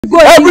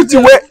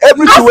Everything way.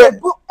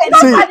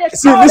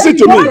 See, listen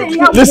to me.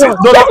 Listen,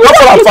 no, not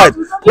for a fight.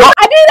 No.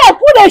 I didn't like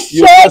put a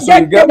shade.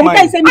 I didn't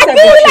like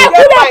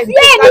put a flame.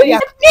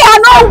 Me, I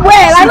know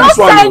well. I don't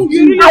sign.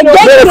 I get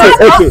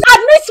it.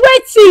 Admit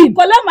waiting.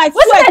 Collect my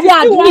sweat.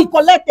 You won't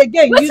collect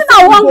again. Listen,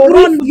 I won't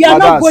run. You are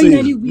not going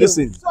anywhere.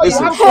 Listen.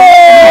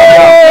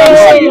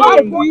 Hey.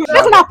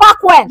 Listen, I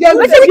pack well.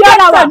 Listen, you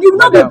are you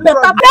know the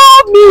better.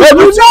 Tell me. You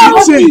know.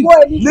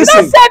 You don't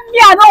send me.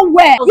 I know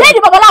where. Yeah,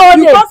 the babalawo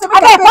dey. Okay,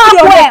 pack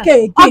well.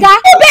 Okay. Better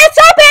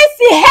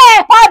see here.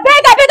 I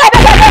beg.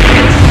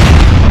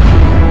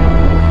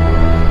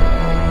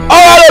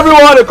 Alright,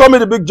 everyone, they call me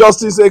the Big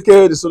Justice,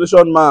 aka the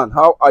Solution Man.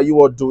 How are you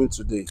all doing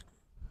today?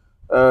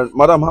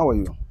 Madam, how are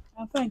you?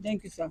 I'm fine,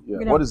 thank you, sir.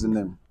 Yeah. What is the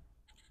name?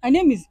 My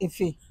name is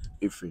Efe.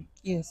 Efe.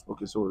 Yes.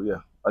 Okay, so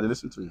yeah, I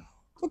listen to you.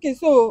 Okay,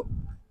 so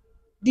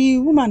the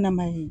woman and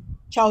my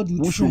childhood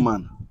Which friend.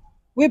 woman?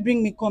 We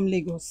bring me come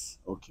Lagos.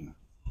 Okay.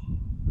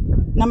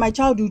 Now my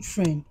childhood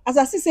friend. As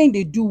I see saying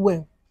they do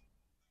well,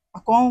 I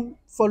can't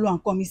follow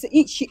and come.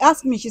 She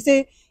asked me, she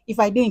said, if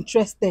I dey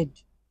interested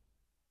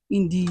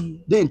in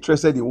the They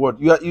interested in what?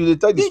 You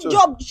tell the story.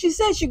 job. She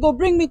said she go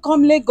bring me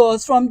come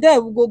Lagos. From there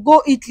we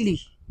go Italy.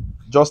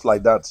 Just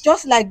like that.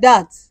 Just like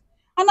that.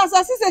 And as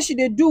I see say she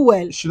dey do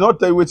well. She not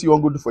tell you what you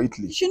want to do for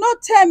Italy. She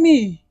not tell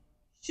me.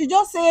 She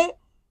just say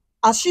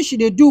as she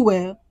dey do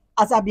well,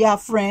 as I be her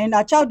friend,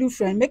 her childhood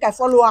friend, make I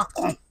follow her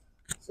come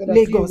so that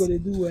Lagos. You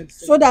go do well,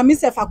 so that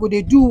myself I go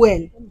dey do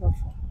well.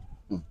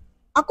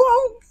 I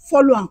come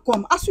follow and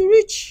come. As we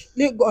reach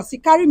Lagos, he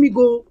carry me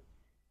go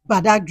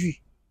Badagry.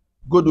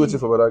 Go do it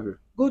for Badagry.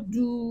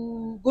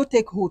 Go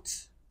take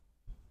oath.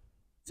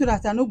 So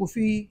that I no go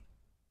fit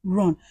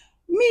run.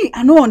 Me,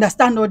 I no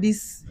understand all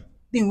this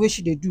thing wey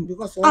she dey do.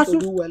 Because you want to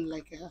do well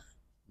like her.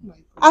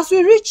 As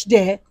we reach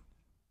there,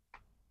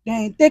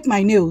 then take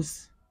my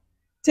nails,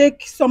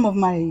 take some of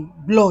my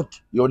blood.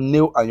 Your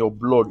nail and your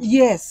blood.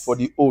 Yes. For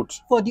the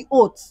oath. For the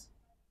oath.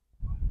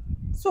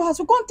 So as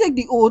we can't take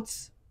the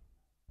oath,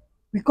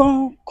 we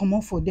can't come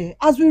out for there.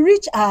 As we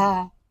reach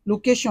our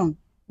location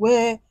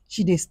where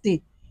she dey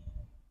stay,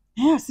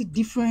 I see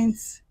different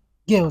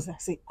girls. I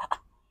say,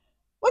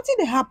 what did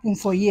they happen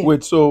for here?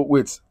 Wait. As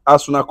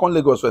soon as I come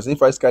Lagos first,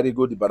 if I carry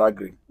go the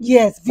Badagry.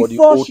 Yes,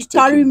 before she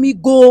carry me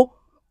go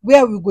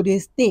where we go dey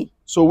stay.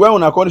 So when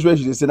una come where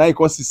she dey stay, now you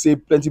can see say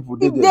plenty people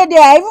dey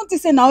there. I even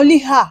think say na only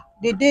her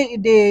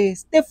they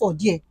stay for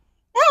there.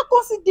 Now I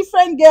can see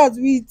different girls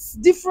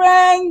with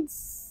different.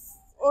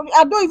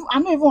 I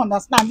don't even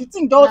understand. The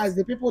thing just as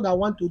the people that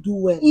want to do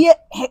well. Yeah.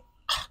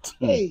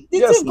 Hey. The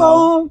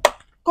thing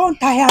can't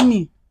tire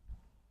me.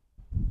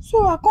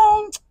 So I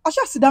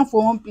just sit down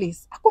for one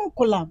place. I can't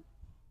call am.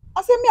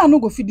 I say me I no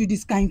go fit do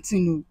this kind of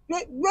thing.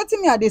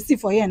 Wetin me I dey see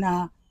for here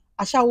na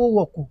ashawo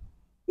work.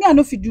 Me I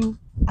no fit do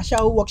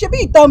ashawo work. Shebi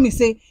he tell me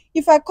say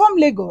if I come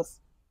Lagos,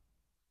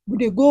 we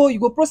dey go, you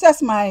go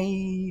process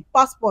my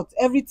passport,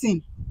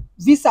 everything,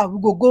 visa,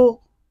 we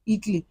go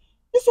Italy.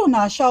 This one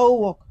na ashawo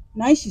work.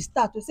 Now she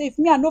start to say if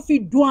me I no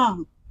fit do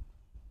am,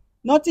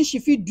 nothing she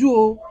fit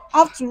do.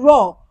 After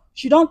all,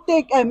 she don't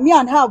take me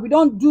and her. We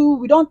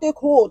don't take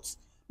holds.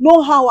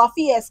 Know how I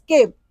fit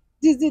escape.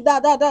 This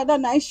that.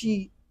 Now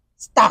she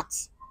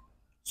starts.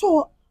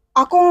 So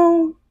I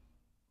can't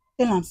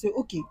tell am say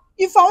okay.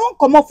 If I won't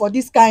come up for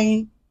this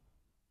kind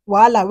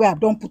wahala where I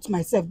don't put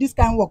myself, this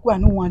kind of work where I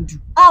no want do,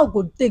 I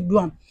go take do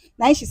am.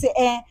 Now she say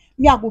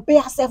me I go pay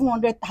her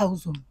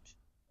 700,000.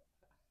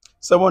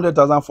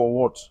 700,000 for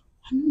what?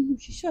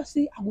 She just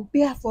say I go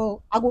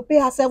pay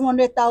her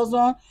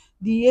 700,000.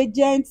 The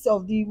agents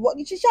of the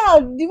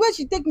way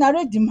she take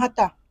narrate the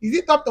matter. Is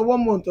it up to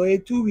 1 month or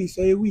 2 weeks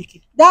or a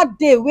week? That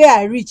day where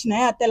I reach,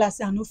 now I tell her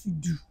say I no fit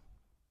do.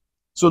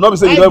 So not be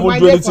saying you don't even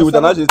do anything with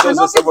her. Now she tells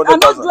her 700,000. I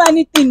don't do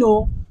anything,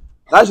 no.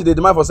 Now she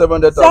demand for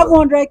 700,000.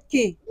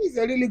 700K. It's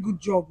a really good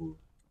job.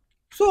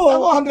 So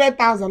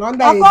 700,000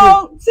 under a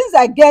day. Since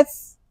I get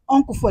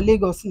uncle for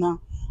Lagos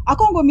now, I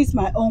can't go miss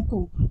my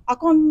uncle. I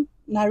can't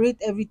narrate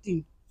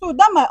everything. So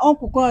that my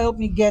uncle can't help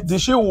me get.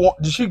 Did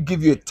she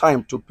give you a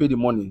time to pay the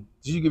money?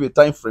 Did she give a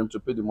time frame to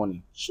pay the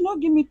money? She not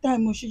give me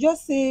time. She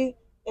just say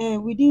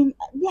within.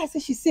 Like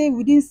she say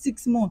within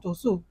 6 months or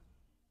so.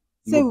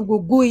 Say we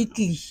go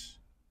Italy.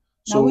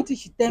 So now wait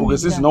she tell me. Okay,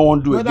 since no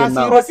one do again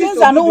now. But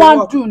since I no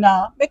want to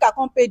now, make I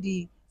come pay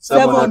the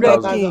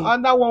 700,000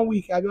 under 1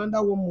 week. I be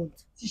under 1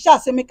 month. She shall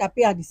say make I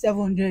pay her the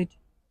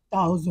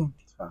 700,000.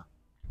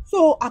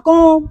 So I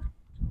can't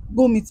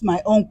go meet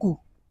my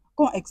uncle.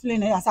 I can't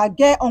explain it as I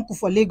get uncle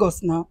for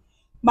Lagos now.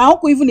 My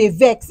uncle even a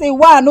vex say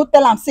why I no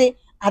tell him say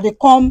I dey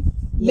come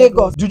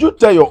Lagos. Did you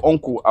tell your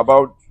uncle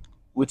about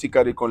wetin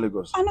carry come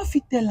Lagos? I no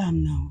fit tell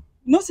him now.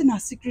 No say na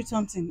secret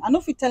something. I no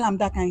fit tell him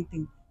that kind of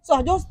thing. So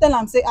I just tell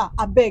him say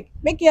abeg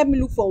make you help me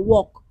look for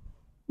work.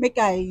 Make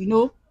I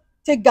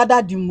take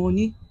gather the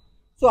money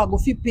so I go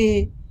fit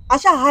pay. I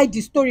shall hide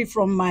the story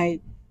from my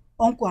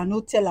uncle. I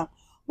no tell him.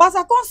 But as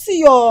I can't see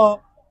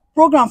your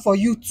program for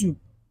YouTube,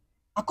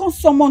 I can't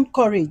summon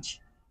courage.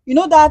 You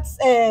know that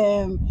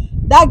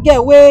that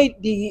girl where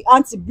the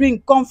auntie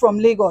bring come from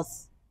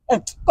Lagos,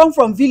 come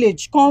from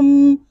village,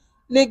 come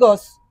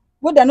Lagos.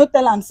 Wey dem no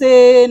tell am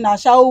say na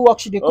shawo work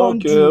she dey come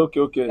do.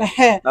 Okay.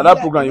 Na that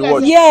program you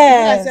watch?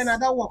 Yes. Na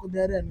that work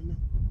there.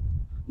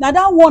 Na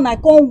that one I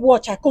come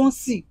watch, I come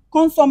see,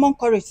 come summon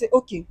courage say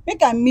okay,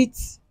 make I meet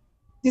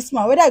this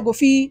man whether I go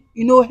fit,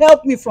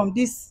 help me from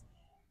this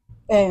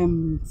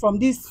woman.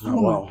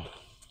 Wow.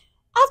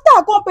 After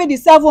I come pay the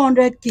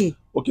 700K.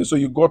 Okay, so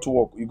you got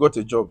work, you got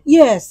a job.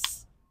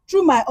 Yes,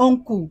 through my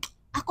uncle,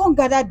 I come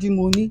gather the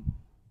money,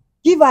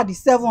 give her the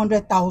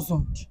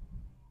 700,000.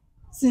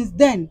 Since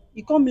then,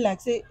 e come be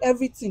like say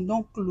everything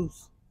don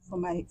close for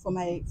my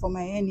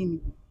enemy.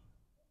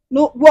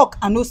 No work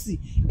I no see.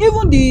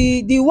 Even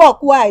the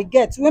work wey I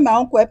get, wey my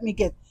uncle help me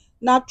get,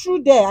 na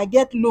through there I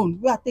get loan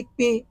wey I take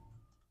pay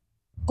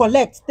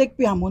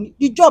her money.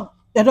 The job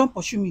they don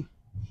pursue me.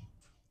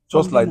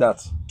 Just like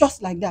that.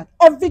 Just like that.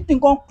 Everything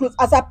gone close.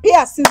 Since I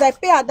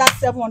pay her that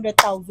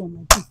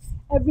 700,000,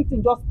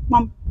 everything just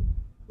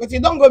But you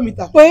don't go meet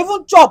her. To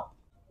even chop,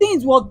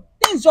 things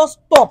just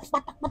stop.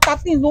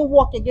 Things don't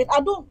work again. I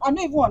don't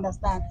even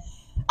understand.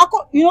 I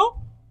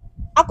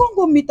can't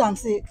go meet her and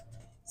say,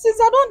 since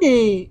I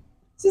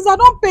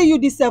don't pay you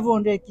this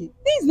 700K,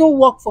 things don't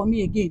work for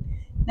me again.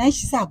 Then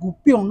she said I go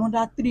pay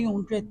another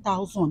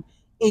 300,000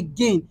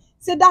 again.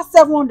 Say that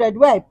 700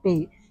 where I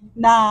pay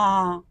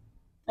na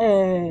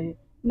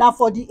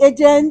for the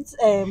agent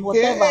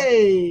whatever.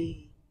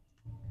 Hey.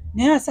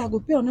 Then I say I go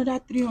pay another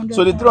 300.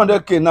 So the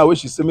 300K now, where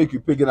she say make you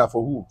pay again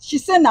for who? She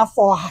say na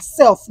for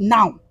herself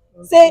now.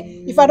 Okay.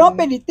 Say if I don't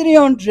pay the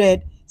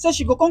 300, so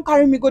she go come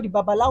carry me go the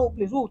babalawo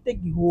place. Who will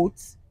take the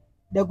oath?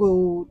 They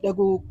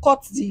go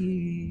cut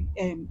the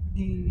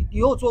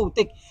oath. What will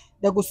take?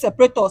 They go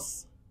separate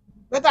us.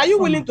 But are you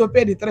willing to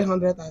pay the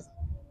 300,000?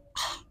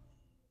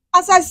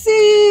 As I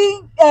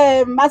see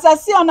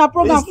on her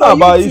program, it's not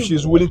about if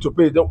she's willing to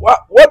pay.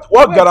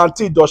 What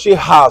guarantee does she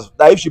have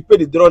that if she pay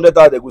the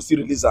 300,000, they will still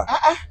release her?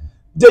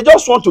 They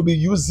just want to be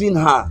using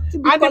her.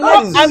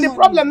 And the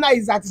problem now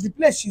is that the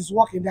place she's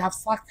working, they have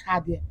sacked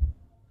her there.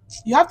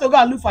 You have to go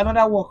and look for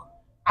another work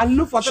and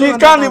look for. She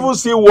can't even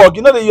see work.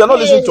 You are not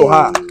listening to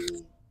her.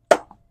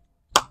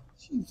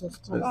 Jesus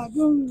Christ.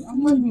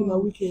 I'm not being a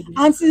wicked.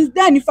 And since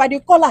then, if I dey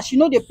call her, she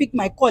know they pick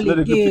my call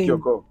again. Pick your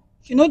call.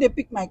 She know they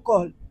pick my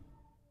call.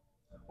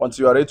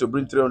 Until you are ready to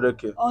bring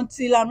 300K.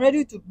 Until I'm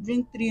ready to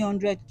bring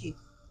 300K.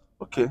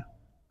 Okay.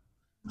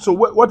 So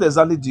what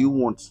exactly do you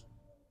want?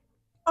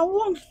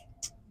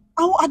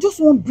 I just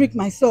won't break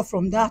myself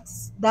from that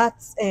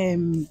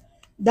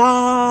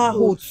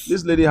hold.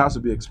 This lady has to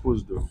be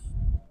exposed though.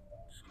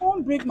 I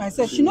won't break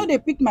myself. She know they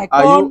pick my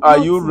call. Are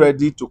you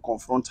ready to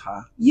confront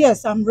her?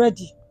 Yes, I'm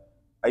ready.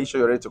 Are you sure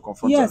you're ready to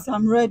confront her? Yes,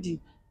 I'm ready.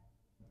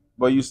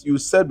 But you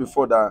said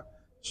before that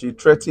she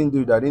threatened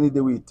you that any day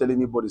we tell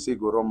anybody say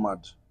go run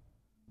mad.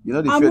 You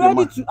know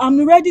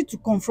I'm ready to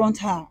confront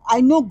her.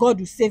 I know God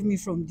will save me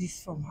from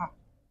her.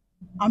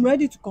 I'm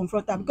ready to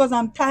confront her because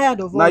I'm tired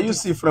of all now this. You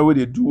see friend where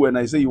they do well and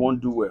I say you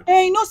won't do well.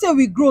 Hey, say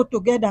we grow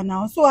together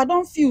now. So I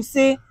don't feel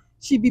say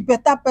she be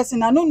better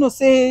person. I don't know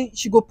say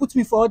she go put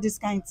me for all this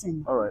kind of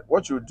thing. All right.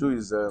 What you do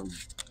is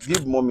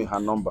give mommy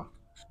her number.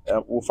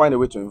 We'll find a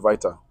way to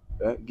invite her.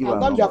 Give her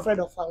don't be afraid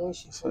of her when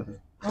she said.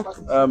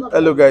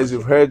 Hello guys,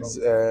 you've heard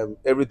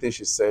everything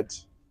she said.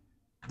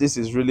 This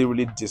is really,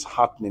 really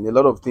disheartening. A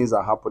lot of things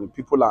are happening.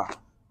 People are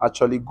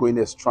actually going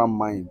extra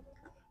mile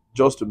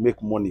just to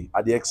make money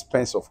at the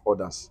expense of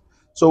others.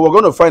 So we're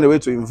going to find a way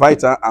to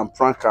invite her and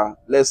prank her.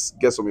 Let's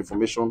get some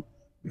information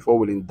before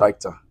we'll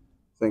indict her.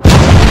 Thank you.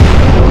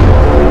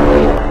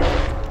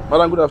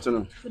 Madam, good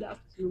afternoon. Good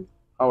afternoon.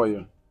 How are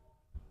you?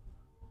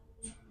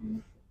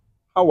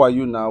 How are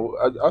you now?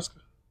 Ask.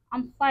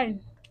 I'm fine.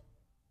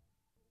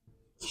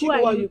 Is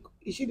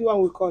she the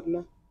one we called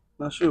now?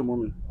 Now, show your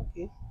mommy.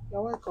 Okay,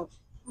 you're welcome.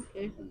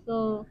 Okay,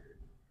 so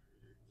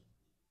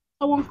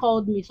someone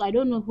called me, so I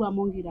don't know who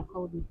among you that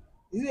called me.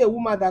 Is it a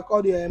woman that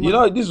called you? You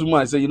know, this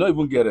woman say you don't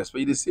even get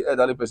respect. You see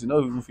elderly person, you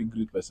don't even feel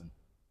great person.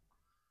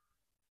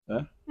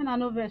 And I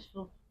know very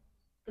so.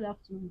 Good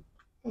afternoon.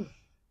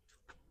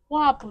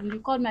 What happened?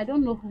 You called me. I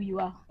don't know who you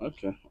are.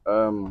 Okay.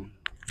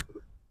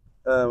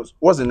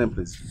 What's the name,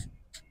 please?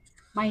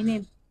 My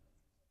name.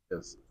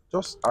 Yes.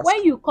 Just ask.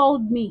 When you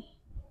called me,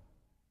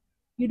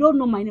 you don't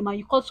know my name, and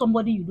you called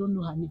somebody you don't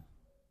know her name.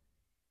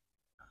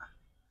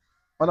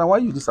 Madam, why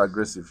are you this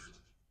aggressive?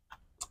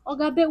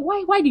 Ogabe,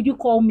 why did you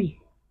call me?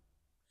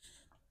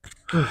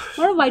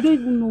 Moreover, I don't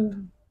even know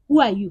who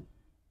are you.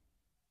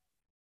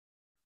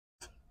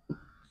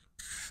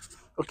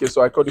 Okay,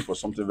 so I called you for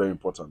something very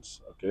important.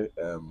 Okay.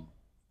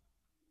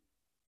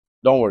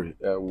 Don't worry.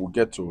 We'll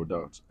get to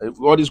that.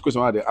 All these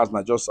questions they ask,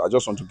 I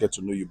just want to get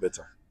to know you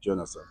better. Do you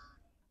understand?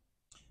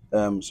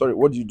 Sorry,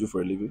 what do you do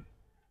for a living?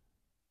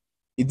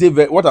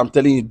 What I'm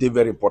telling you, is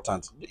very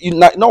important.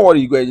 Don't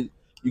worry,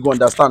 you go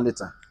understand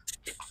later.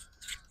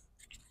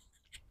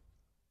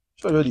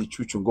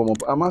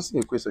 I'm asking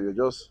a question. You're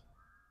just.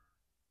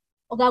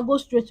 Okay, go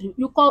straight to you.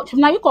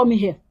 Now you call me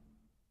here.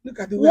 Look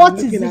at the way I'm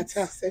looking at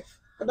herself.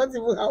 I don't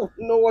even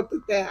know what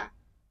to tell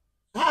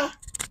her.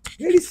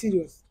 Very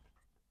serious.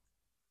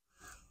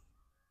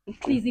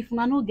 Please, if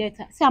I no get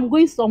her, see, I'm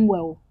going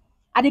somewhere.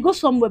 I dey go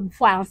somewhere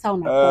before I answer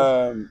on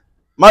call.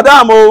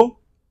 Madam, oh,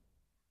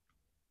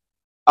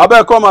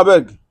 abeg come,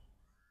 abeg.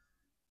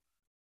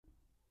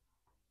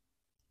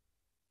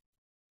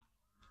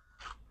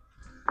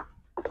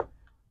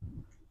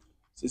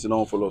 Since you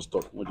don't follow us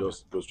talk, we'll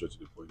just go straight to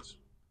the point.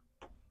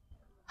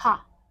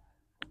 Ha.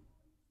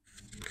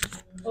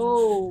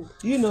 Oh.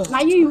 You know.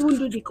 Now you even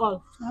do the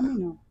call. I mean,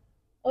 no.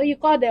 Oh, you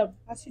call them.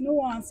 As you no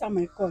wan answer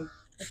my call.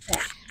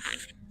 Okay.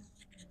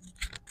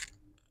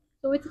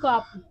 So what's going to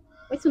happen?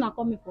 What's gonna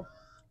call me for?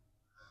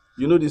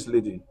 You know this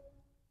lady?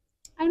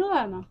 I know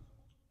her now.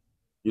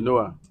 You know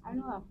her? I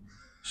know her.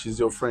 She's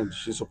your friend.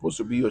 She's supposed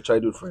to be your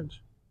childhood friend.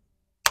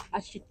 I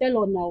should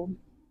tell her now.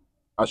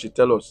 As she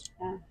tell us.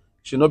 Yeah.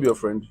 She not be your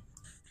friend.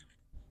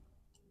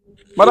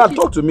 Madam,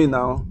 talk to me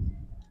now.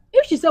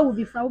 If she said we'll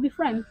be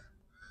friends.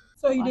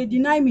 So you dey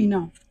deny me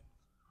now?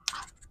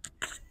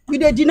 You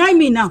dey deny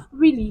me now?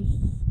 Really?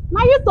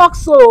 Now you talk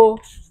so.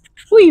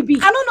 Who you be?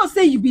 I don't know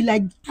say you be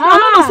like. I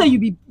don't know say you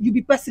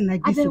be person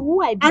like I this. said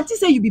who I be? Auntie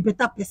say you be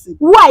better person.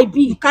 Who I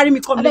be? You carry me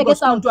come Abeg, Lagos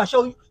get out. come do a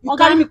show. You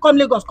Okay. carry me come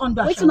Lagos come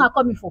do a Wait show. till I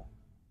call me for.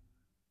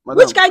 Madam,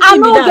 Which kind I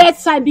thing be no that? get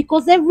time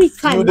because every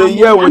time You dey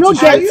hear I what no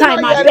you get say. time.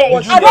 You I know beg.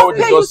 what I hear don't what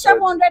pay you you just said.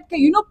 700k.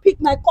 You no pick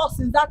my call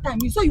since that time.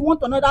 So you want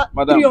another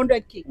Madam,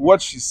 300k.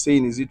 what she's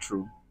saying, is it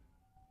true?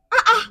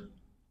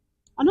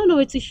 I don't know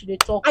wetin she dey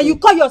talk. And you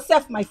call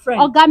yourself my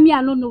friend. Oga me,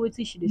 I don't know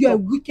wetin she dey You're a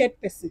talk.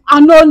 wicked person.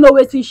 I don't know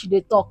wetin she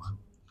dey talk.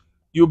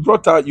 You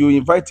brought her, you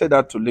invited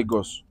her to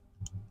Lagos.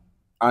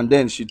 And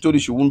then she told you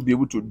she wouldn't be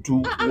able to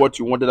do what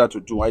you wanted her to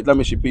do. I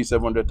me she pay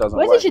 700,000.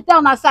 Wetin Why? she tell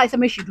una say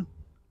make she do?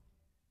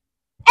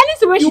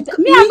 Anything wey she You, tell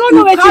me, I don't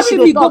know wetin she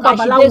dey talk. And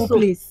she dey Babalawo so.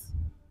 place.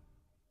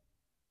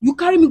 You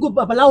carry me go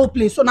Babalawo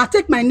place. So now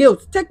take my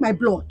nails, take my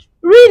blood.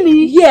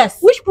 Really? Yes.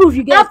 Which proof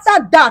you get?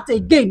 After that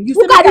again, you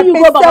Who say make I carry you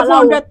pay go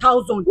Babalawo?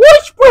 700,000.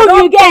 Which proof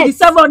you The get?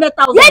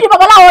 700,000. Where the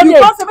babalawo You dey?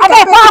 come say make I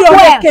Abeg pay park 300K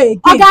well.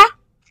 again. Oga,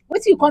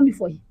 wetin you call me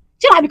for?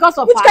 Shey na because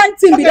of Which her? kind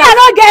thing be Me, I that?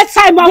 no get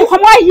time. I come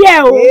out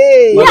here. Oh.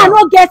 Hey. Me, I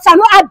no get time.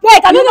 No, I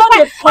beg. I You know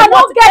they I no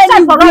comot get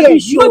time for anywhere.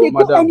 rubbish. You know they go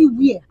Madam.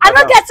 anywhere. I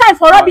no get time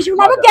for rubbish. Una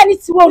no Madam. get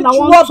anything wey una Which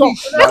wan talk.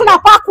 rubbish? Make una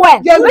park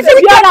well. Yeah, Wetin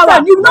be all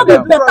our? you know be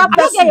Madam. better I no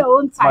get person. your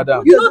own time.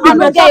 Madam. You know I be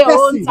no get better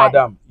your own person. time.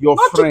 Madam, your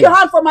Not took friend. your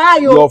hand from my eye,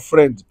 yo. Your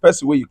friend.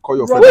 Person where you call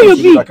your friend. Who you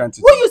be? That kind of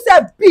thing. Who you say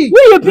be?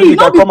 Who you Really, be?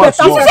 can No be come out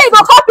better You small. say you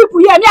go call people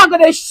here. Me, I go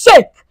dey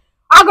shake.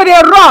 I go dey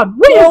run.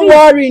 Who you Don't be?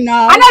 worry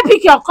now. I no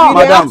pick your call.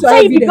 Madam.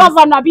 Say you be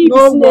governor, be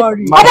Don't business.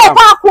 worry. I dey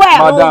park well.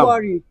 Madam. Don't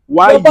worry.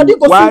 Why Your body you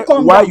go why soon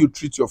come why down. you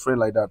treat your friend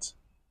like that?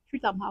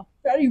 Treat am how?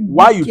 Very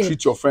Why you wicked.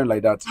 treat your friend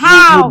like that?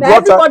 How? You Now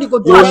brought her, everybody go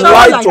do you a shower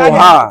lied like to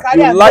that. her.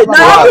 You lied to Now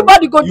her.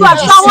 everybody go do You a shower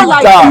deceived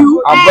like her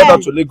you. and brought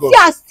her to Lagos. See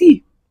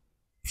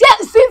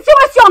as see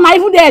wetin una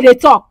even there dey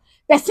talk.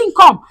 Person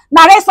come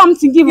narrate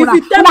something give If una.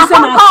 you tell me Una say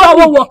come na call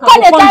shower me. worker Come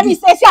go dey come tell do. me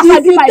say see as I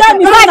If do you my tell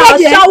me thing. say Una na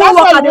dey there. shower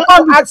worker dey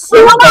come do.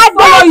 Una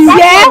dey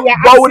there.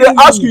 But we dey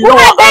ask you, you don't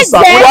want answer.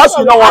 We dey ask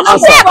you, you don't want I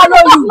answer. say follow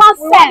you.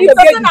 Nonsense. If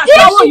person na If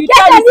shower, she you get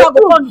tell me any say go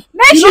proof, come.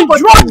 make You she no go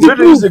drop the Maybe proof.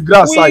 this is the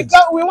grass side.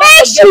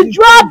 Make she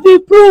drop the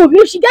proof.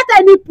 If she get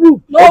any proof,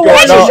 No Okay, make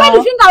she now- show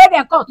the finger wey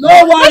dem cut. No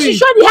Make worry. she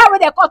show the hair wey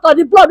dem cut or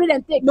the blood wey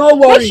dem take. No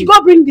worry. Make she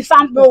go bring the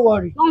sample. No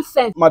worry.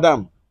 Nonsense.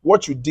 Madam,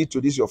 what you did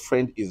to this your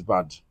friend is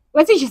bad.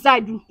 Wetin she say I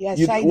do? Yeah,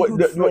 You,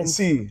 childhood friends.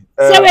 see,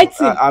 Say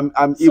wetin?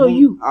 I'm So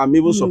I'm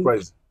even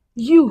surprised.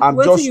 You. I'm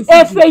Wetin just you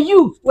fit do? Efe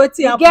you. Wetin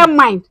You happen? get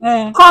mind.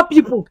 Eh. Call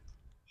people.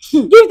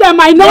 Give them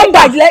my number.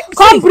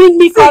 Come See, bring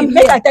me. Come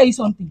make here. I tell you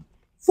something.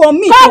 For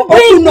me, Come to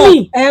bring open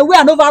me. up, we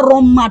are never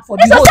run mad for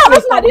the It's whole just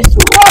place. about this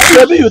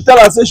rubbish. Maybe you tell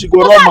her say she go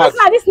run mad.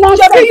 This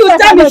nonsense. Shebi you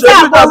tell me say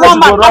I Shebi go you run tell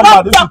mad. her say she go run I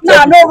mad, don if talk you now,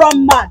 I tell no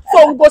run mad.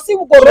 So we go see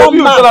who go Maybe run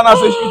you tell her mad. now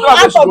say she go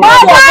Out of run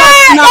mad.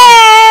 my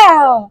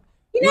now.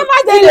 You never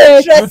dey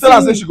late. You tell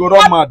her say she go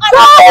run mad.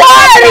 Don't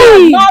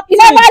worry. You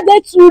never dey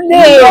too You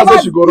tell her late.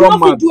 say she go run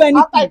mad. do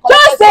anything.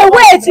 Just say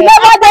wait. You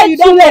never dey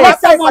too late.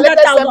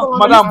 700,000.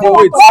 Madam, but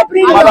wait. Go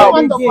bring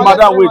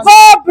Madam, wait.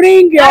 Go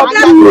bring your I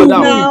get proof. proof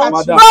Madam, now.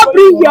 madam. Go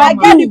bring your I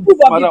get the proof. proof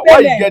of Madam, the why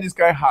you payment. get this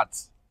kind of heart?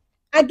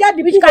 I get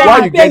the proof kind Why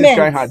of you the get this payment.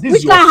 kind of heart? This Which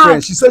is your kind of friend.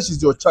 heart? She said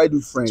she's your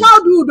childhood friend.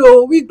 Childhood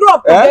though, we grow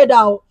up Eh?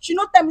 together. Oh. She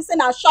no tell me say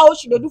na shower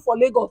she dey do for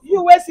Lagos.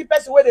 You wey see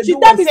person wey dey She do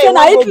tell well, me say say you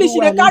na wan go Italy do she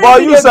dey well. carry But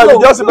me you dey said go.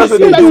 you just the person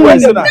You they do see well.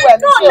 person Say dey that. do well,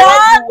 No say you wan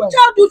na do well.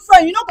 childhood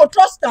friend, you no go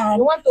trust am.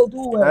 You want to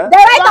do well. Eh?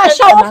 They write a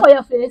shower for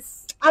your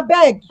face.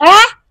 Abeg,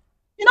 Eh?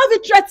 you no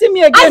fit threa ten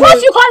me I again.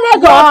 thought you come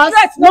Your Lagos.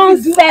 threat no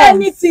fit do Nonsense.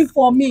 anything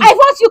for me. I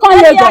thought you come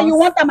Anyhow you Lagos.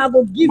 want am, I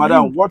go give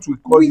Madam, you. what we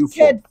call you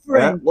for? Wicked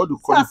friend. What we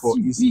call you for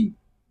is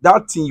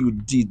that thing you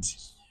did,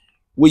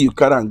 where you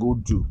carry and go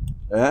do.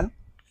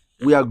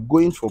 We are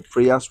going for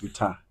prayers with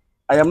her.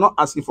 I am not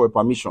asking for a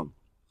permission.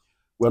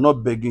 We are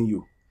not begging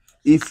you.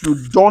 If you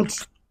don't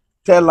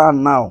tell her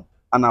now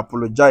and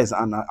apologize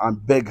and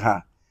beg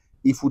her,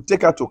 if we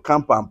take her to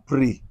camp and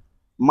pray,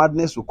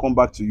 madness will come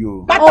back to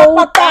you.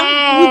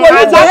 Patapata, you go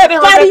And use your head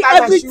that carry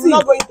 300,000, she will everything.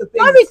 not going to pay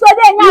No you. be so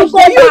then now You go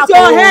use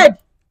your head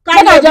Make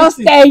carry I just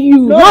everything. tell you.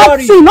 No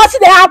worry. Nothing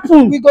dey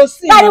happen. We go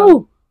see. Carry now.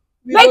 who?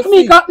 Make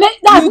me that's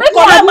make me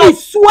collect my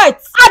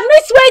sweat.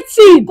 Admit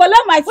waiting.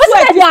 Collect my Wetin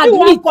sweat. dey If you admit?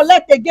 wan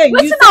collect again,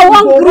 Wetin you I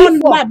wan go gree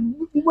run for? mad.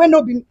 Wey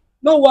no be,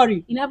 no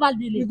worry. You never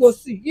deal You it. go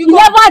see. You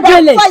never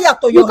deal it. Fire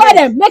to You your call head.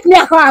 them make me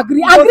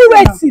agree. You go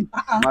Agree see waiting.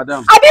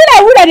 Madam. I be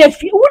like who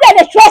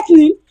they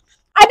threatening.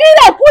 I be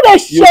like who they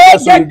shade.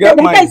 so you get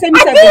mine. I be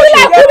like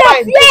who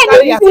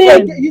they fear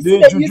anything. You The see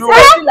that you juju-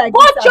 say like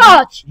Go this,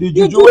 church. The You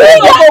juju do wey it.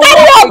 You carry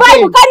your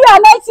Bible, again. carry your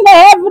anointing and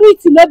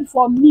everything no be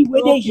for me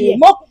wey dey here.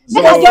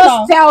 Make I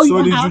just tell so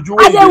you. the juju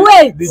I wey dey you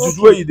wait. dey the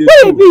juju wey you dey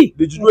Who e do be?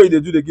 the juju wey you dey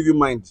do dey give you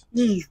mind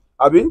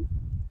abi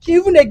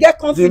Even they get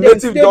the confidence.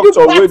 native They doctor do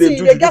wey party, dey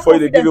do they juju get for you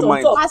dey give you confidence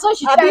mind on top. Na so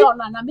she Abi? tell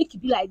una na make e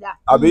be like that.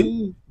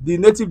 abi the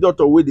native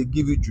doctor wey dey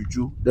give you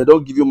juju they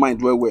don give you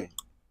mind well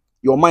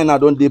your mind now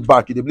don dey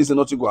back you dey believe say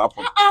nothing go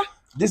happen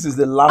this is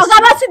the last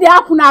Oga nothing dey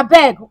happen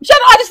abeg. Shey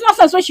all this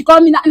nonsense wey she call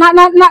me na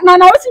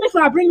wetin make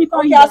una bring me come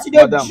Okay, here. as you dey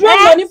Madam.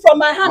 drain money from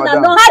my hand Madam.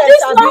 and Na nonsense,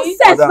 this abi?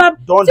 nonsense Madam, na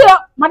don't- see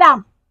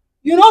madam.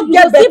 You no You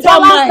get go still better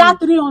balance mind. that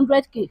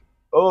 300K.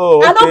 oh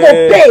okay I no go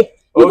pay.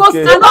 You go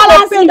okay still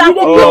balance pay it. You that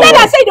dey- money. you tell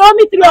them say you dey owe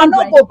me I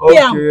no 300. go pay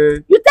am.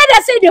 okay You tell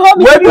them say you dey owe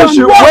me wetin 300.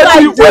 she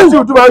wetin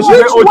you do when she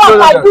dey Which owe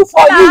work I do 300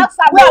 for Make I you? ask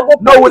am Wey I o. go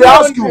No, pay we dey you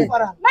ask you.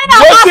 100.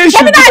 wetin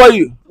she do for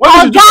you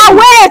wetin she do Oga for you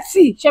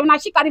wait. Shebi na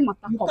she carry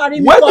matter You come. carry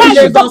me Wetin come she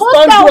Lagos, suppose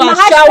come tell do una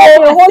how she ashawo. dey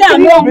I hold say I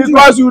no do.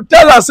 because you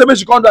tell her say make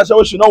she come do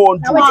ashawo she no wan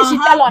Na do wetin she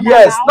tell una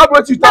yes now. not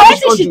wetin you Na tell me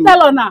wetin she she wan do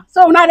tell una.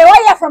 So una dey wan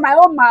hear from my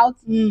own mouth.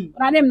 Mm.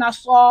 Una name na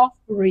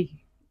sorry.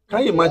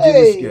 can you imagine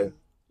this Hey. girl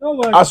No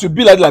worry. as you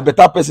be like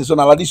better person so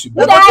na like this you be.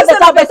 No, Who dey but you say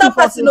na better better person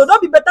person o.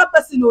 Don't be better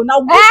person o. Na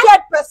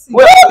wicked person.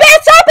 Wait. Who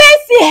better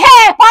person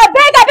help?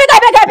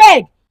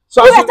 Abeg.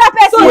 so Who as you better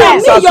person So help?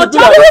 me, so as your you be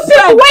job like You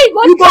people wey You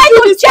go go try do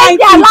to this change kind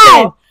their thing, life.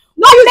 sir.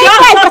 No use make your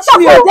life hand better touch for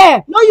me.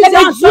 them. No use They your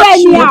dey hand do touch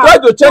me. you anyhow. try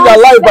to change her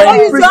life by No use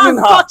your imprisoning hand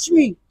her touch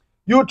me.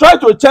 you try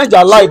to change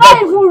her She life no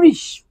by even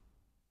reach.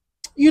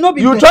 You know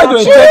be You better try to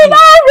person. She change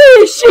no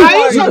reach. Are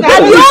you sure Na that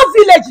the Yes. whole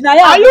village na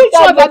here. Are you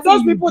sure that wetin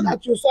those you people do.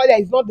 that you saw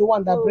there is not the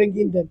one that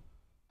bringing them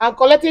and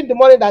collecting the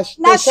money that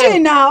Na they she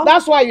shine? now.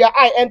 That's why your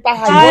eye enter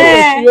her.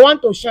 Eh. You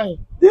want to shine.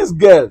 this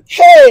girl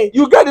Hey,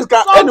 you get this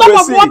kind so on anyway top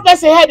of see one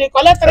person head, they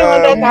collect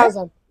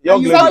 300,000.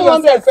 young you lady have your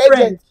 700 for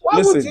friend. agent. Why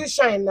would Listen, you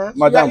shine now?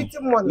 madam You are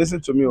eating money.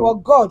 listen to me But o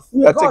God,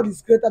 are God take-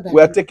 is greater than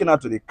we are you. taking her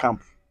to the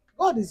camp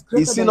God is greater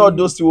you see than all you.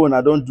 those things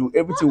una don do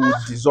everything will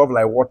dissolve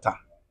like water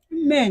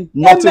Amen.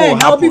 Nothing will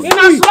Amen. I'll be happen. In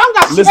free. as long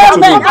as Listen to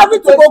Amen. me.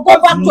 Everything will go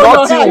back to your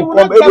Nothing head. will come,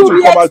 You everything will be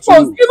will come back to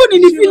exposed, you. even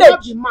in the she will not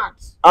village. be mad.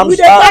 I'm We s-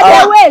 dey I- tell I-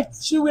 them, Wait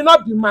She will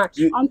not be mad.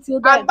 You- until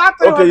then. And that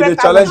Okay, you dey 300,000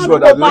 challenge she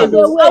God, will abi? go I dey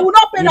back. wait. I will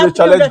not pay You that dey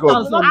challenge God.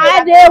 300,000.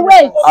 I dey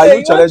wait. Are you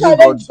want challenging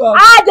challenge God?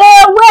 I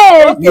dey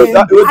wait. Okay. You-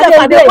 that- You I sef, dey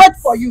I dey wait. wait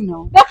for you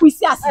now. Make we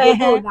see as e dey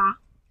go Uh-huh.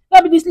 na.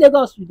 No be this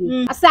Lagos we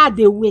dey. I say I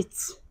dey wait.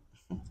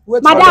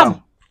 Wait,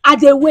 Madam, I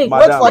dey wait.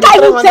 Madam. Make I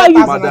even tell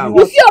you. Madam.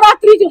 You see over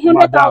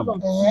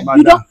 300,000. Eh?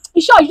 You don.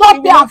 You sure you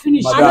don pay am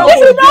finish? Madam. If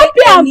you don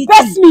pay am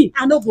best me.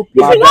 I no go pay.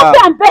 If you don pay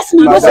am best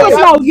me, you go say Madam.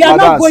 wetin I will You are do. not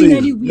Madam, going see,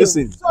 anywhere.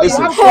 listen So you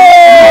listen have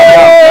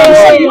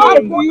Hey. You Madam.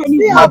 are not going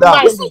anywhere. Madam.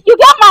 You see, you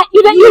get my,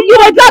 you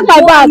dey drag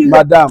my bag.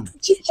 Madam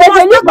She They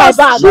must leave take my us-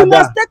 bag. She Madam.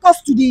 must take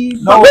us to the.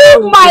 No,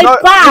 Leave my you know-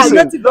 bag.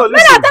 listen, no, When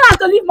I listen. tell her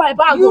to leave my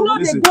bag, You oh. know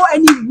they Listen. go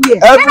anywhere.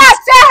 Every- When I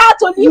tell her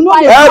to leave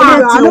my know bag,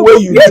 everything wey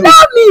you you do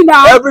know me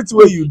now. everything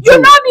wey you do You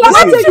know me. I'm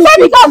not listen, say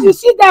because you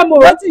see them, oh.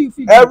 Wetin you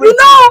fit do? every You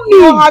know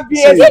me.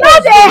 See, You know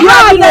they You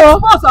have hard, been oh.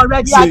 exposed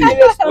already. See, I can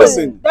just tell you.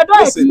 listen, They don't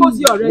listen. expose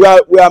you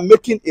already. we are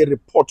making a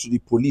report to the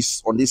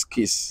police on this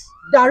case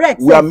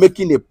Direct. we are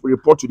making a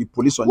report to the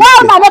police on Why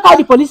this una case make all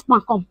the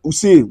policeman come? you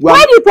see we Why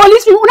are the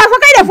police people? Una for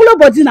carry them follow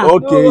body now.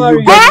 okay No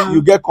worry.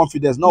 you get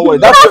confidence no worry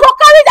Una that's for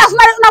carry that.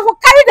 Una for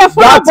carry them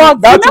follow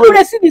body. that Make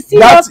we see the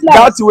serious that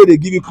life. way they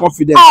give you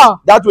confidence Ah.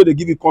 that way they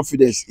give you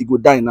confidence e go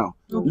die now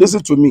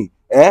listen to me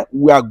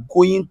we are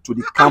going to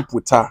the camp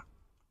with her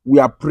we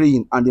are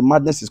praying and the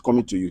madness is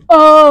coming to you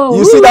Oh.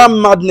 you see that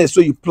madness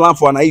wey you plan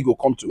for and how e go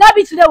come to That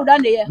be today we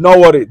done there. no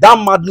worry that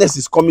madness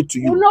is coming to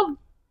We you know.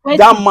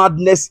 that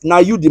madness na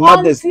you the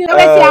madness Until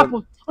wetin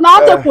happen? Una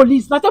wan take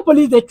police. Na take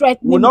police dey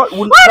threat me. we not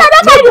Why na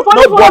that's why the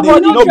police follow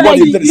body? nobody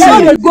You see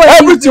no dey go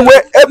everything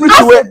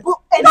wey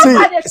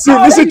see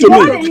listen to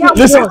me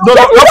listen no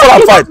follow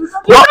am fight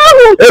no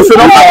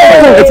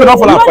if you no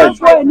follow am fight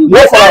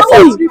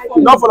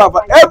no follow am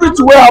fight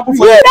everything wey happen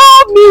for here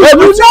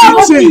everything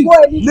You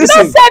know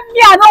listen say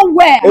me I no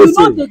wear.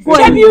 Efe,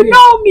 Shebi you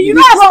know me. You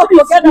know how to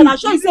together. I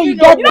show you say you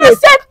get You know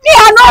say me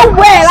I no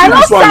wear. I no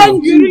This one,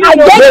 send you. I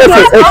Efe, get you.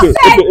 I no send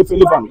Efe,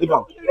 leave am leave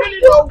am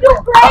you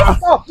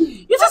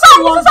crazy. You see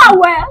how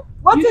well.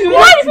 You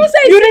know if you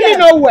say You see really them.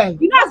 know well.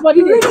 You know as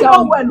body dey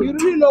tell me. You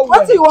really know well.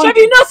 What do you want? Shebi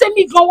you know say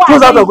me go close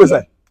that door well. go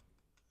inside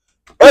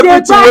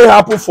everything wey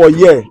happen for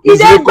here is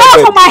dey go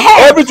recorded for my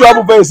head. everything wey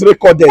happen for here is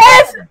recorded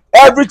Yes.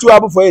 everything wey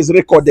happen for here is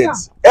recorded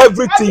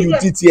everything you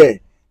did here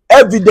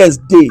evidence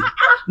dey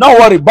no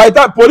worry by the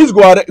time police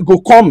go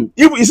come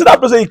if you see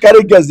that person you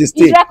carry girls dey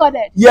stay It's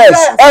recorded.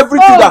 yes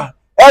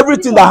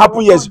everything that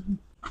happen here is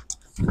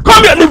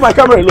come here leave my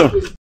camera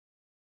alone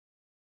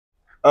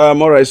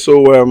all right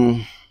so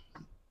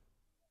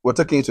we're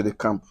taking you to the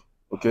camp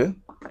Okay?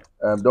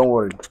 Don't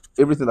worry.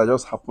 Everything that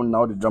just happened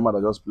now, the drama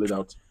that just played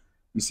out,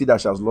 you see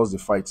that she has lost the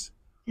fight.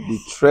 The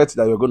threat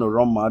that you're going to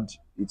run mad,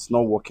 it's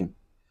not working.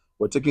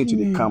 We're taking it to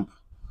the camp.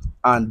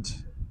 And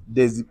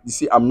you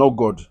see, I'm not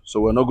God, so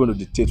we're not going to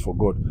dictate for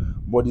God.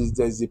 But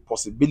there's a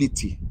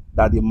possibility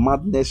that the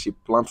madness she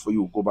planned for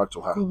you will go back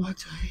to her. Do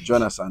you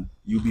understand?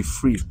 You'll be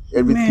free.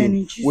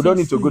 Everything. We don't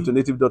need to go to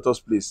native doctor's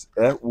place.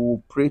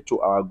 We'll pray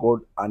to our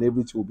God and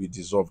everything will be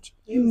dissolved.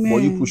 But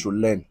you people should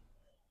learn.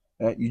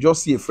 You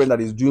just see a friend that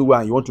is doing well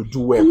and you want to do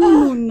well.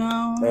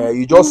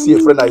 You just see a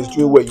friend that is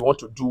doing well, you want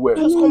to do well.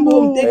 Just come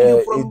home, take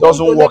you from it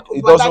doesn't work.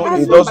 It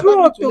doesn't.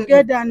 Grow up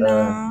together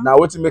now. Now,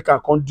 what you make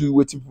can't do,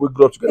 what people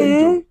grow up together.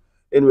 Do.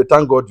 Anyway,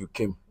 thank God you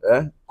came.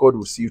 God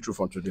will see you through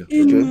from today.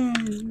 Okay.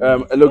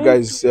 Hello,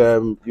 guys.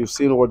 You've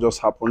seen what just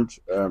happened.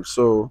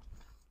 So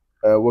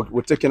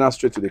we're taking us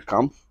straight to the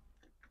camp,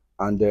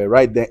 and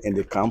right there in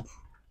the camp,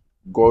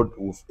 God,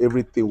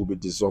 everything will be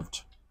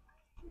dissolved.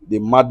 The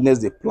madness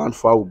they planned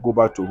for her will go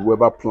back to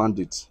whoever planned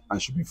it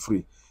and should be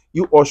free.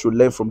 You all should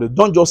learn from them.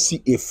 Don't just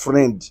see a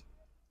friend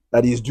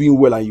that is doing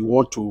well and you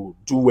want to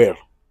do well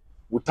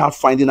without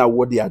finding out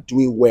what they are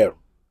doing well.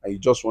 And you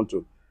just want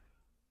to.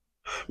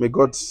 May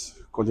God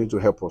continue to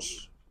help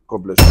us.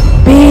 God bless you.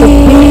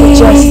 Be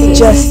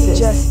justice.